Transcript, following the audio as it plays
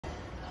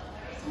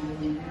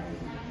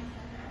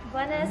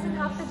Buenas and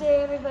half the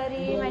day,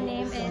 everybody. My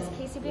name is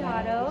Kacey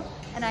Bejado,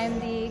 and I'm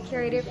the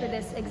curator for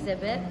this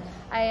exhibit.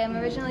 I am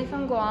originally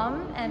from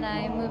Guam, and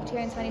I moved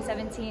here in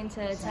 2017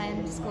 to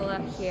attend school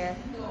up here.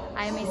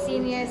 I am a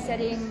senior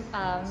studying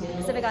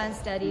Pacific Island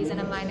Studies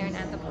and a minor in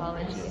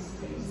anthropology.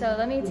 So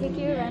let me take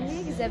you around the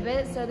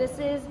exhibit. So this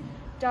is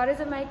Daughters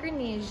of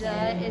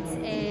Micronesia. It's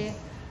a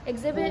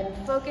exhibit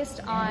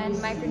focused on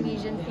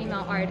Micronesian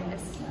female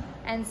artists.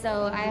 And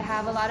so I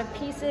have a lot of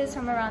pieces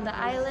from around the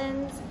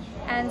islands,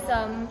 and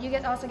you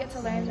also get to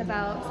learn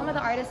about some of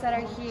the artists that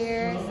are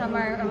here. Some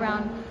are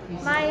around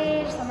my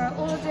age, some are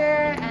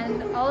older,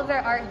 and all of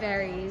their art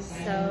varies.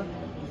 So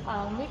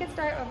we can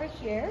start over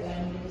here.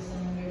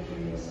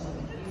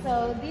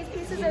 So these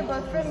pieces are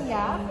both from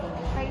Yap.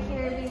 Right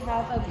here we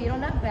have a betel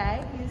nut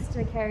bag used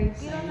to carry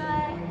betel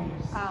nut,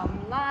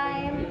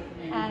 lime,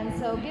 and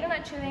so betel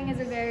nut chewing is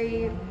a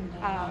very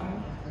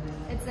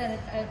it's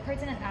a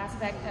pertinent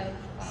aspect of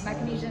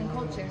Micronesian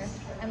culture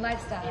and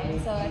lifestyle,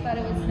 so I thought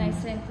it was nice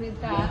to include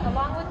that,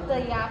 along with the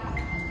Yap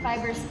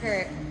fiber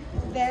skirt.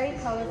 Very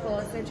colorful,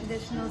 it's their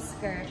traditional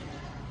skirt,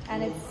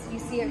 and you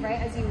see it right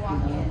as you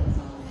walk in.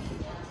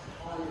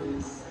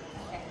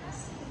 Okay.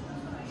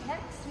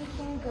 Next, we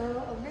can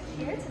go over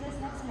here to this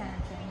next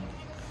mannequin.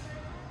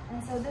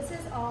 And so this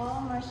is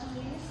all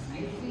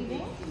Marshallese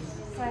weaving.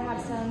 So I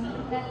have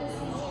some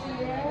necklaces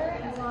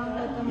here, along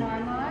with the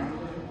marmot.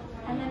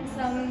 And then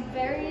some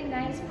very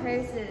nice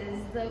purses.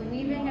 The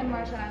weaving in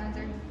Marshall Islands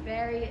are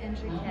very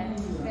intricate,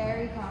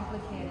 very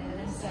complicated,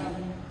 and so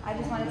I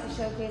just wanted to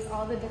showcase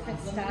all the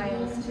different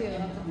styles too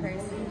of the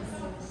purses.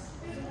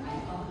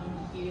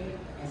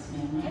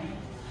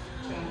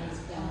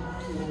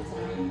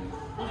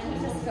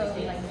 Just go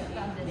like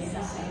on this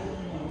side.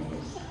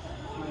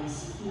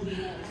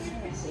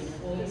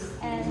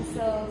 And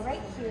so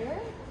right here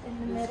in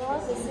the middle,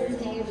 this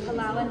is a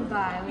Palawan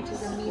Bai, which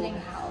is a meeting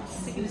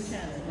house.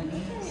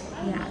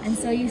 Yeah, and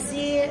so you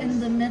see in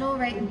the middle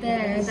right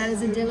there, that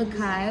is a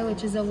Dilakai,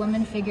 which is a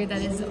woman figure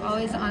that is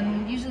always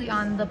usually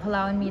on the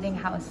Palawan meeting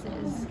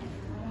houses.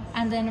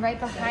 And then right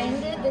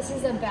behind it, this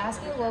is a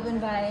basket woven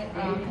by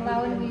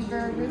Palawan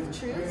weaver Ruth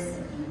Truce.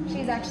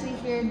 She's actually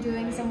here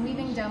doing some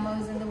weaving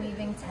demos in the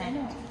weaving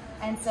tent.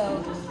 And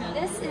so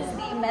this is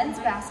the men's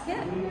basket,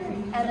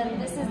 and then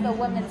this is the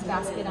women's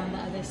basket on the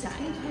other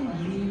side.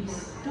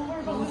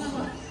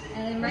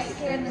 And then right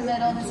here in the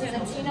middle, this is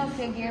a Tino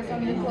figure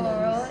from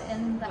Nuku'oro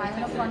in the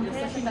island of Pohnpei,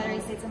 the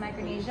Federated States of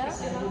Micronesia.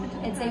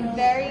 It's a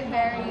very,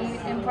 very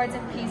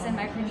important piece in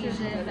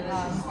Micronesian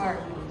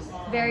art.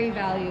 Very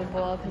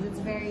valuable because it's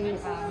very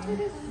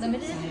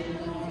limited.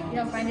 You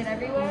don't find it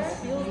everywhere.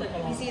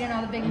 You see it in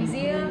all the big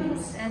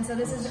museums, and so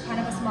this is kind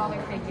of a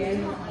smaller figure.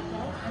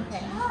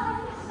 Okay.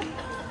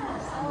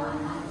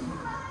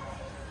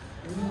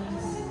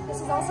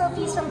 This is also a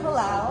piece from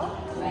Palau,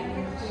 right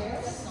here.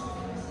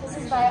 This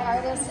is by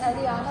artist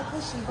Eliana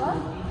Kushiba.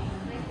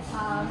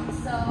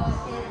 So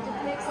it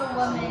depicts a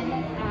woman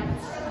at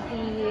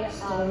the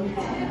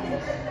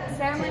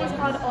ceremony is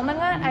called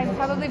Omangat. I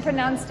probably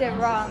pronounced it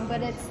wrong,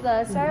 but it's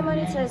the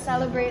ceremony to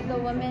celebrate the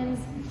woman's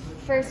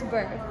first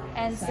birth.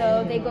 And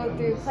so they go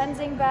through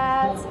cleansing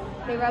baths,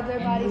 they rub their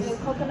bodies with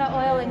coconut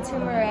oil and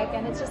turmeric,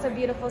 and it's just a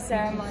beautiful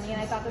ceremony,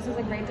 and I thought this was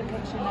a great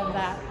depiction of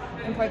that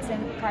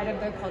important part of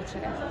their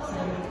culture.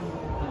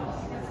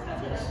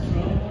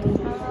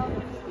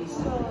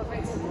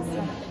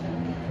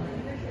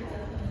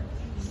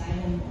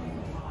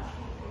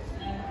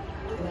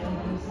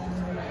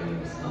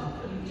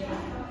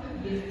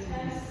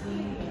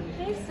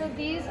 Okay, so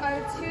these are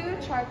two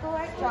charcoal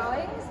art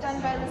drawings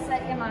done by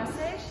Lisette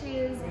Yamase. She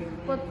is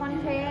both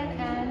Pohnpeian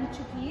and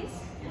Chukis.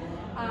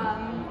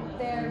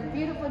 They're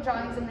beautiful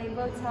drawings, and they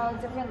both tell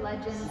different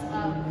legends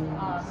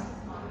of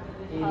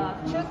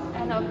Chuk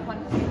and of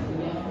Pohnpei.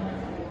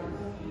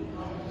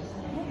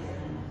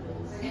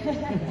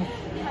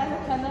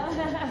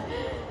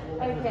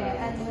 Okay,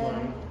 and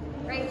then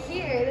right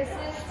here, this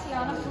is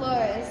Tiana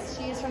Flores.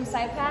 She is from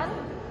Saipan,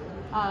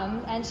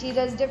 and she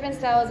does different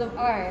styles of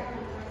art.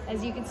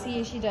 As you can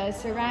see, she does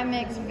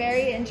ceramics,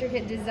 very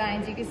intricate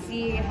designs. You can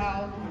see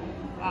how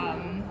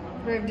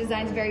her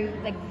designs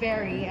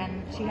vary,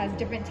 and she has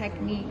different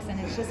techniques, and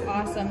it's just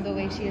awesome the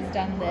way she has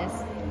done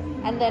this.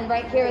 And then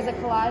right here is a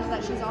collage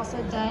that she's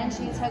also done.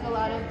 She took a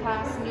lot of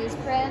past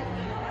newsprint,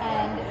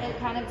 and it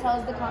kind of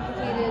tells the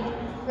complicated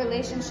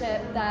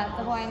relationship that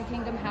the Hawaiian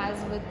Kingdom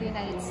has with the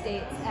United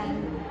States,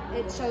 and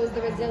it shows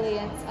the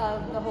resilience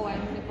of the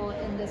Hawaiian people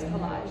in this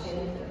collage.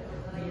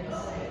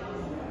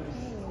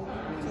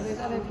 So there's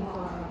other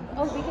people.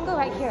 Oh, we can go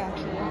right here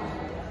actually.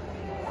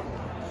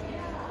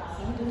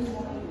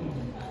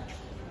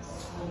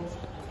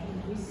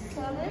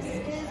 So this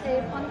is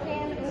a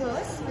Pohnpeian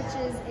ulus, which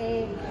is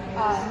a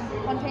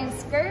Pohnpeian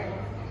skirt.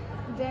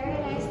 Very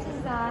nice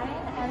design,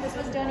 and this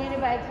was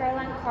donated by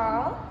Caroline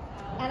Carl.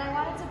 And I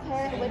wanted to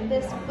pair it with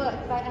this book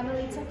by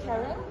Emelita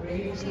Kellen.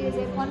 She is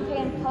a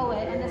Pohnpeian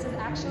poet, and this is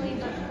actually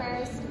the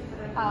first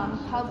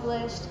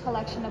published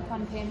collection of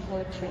Pohnpeian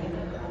poetry.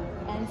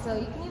 And so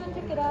you can even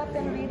pick it up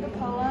and read the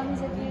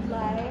poems if you'd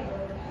like.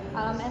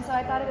 And so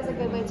I thought it was a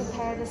good way to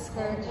pair the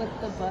skirt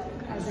with the book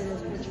as it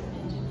is portrayed.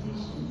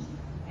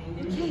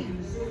 Okay.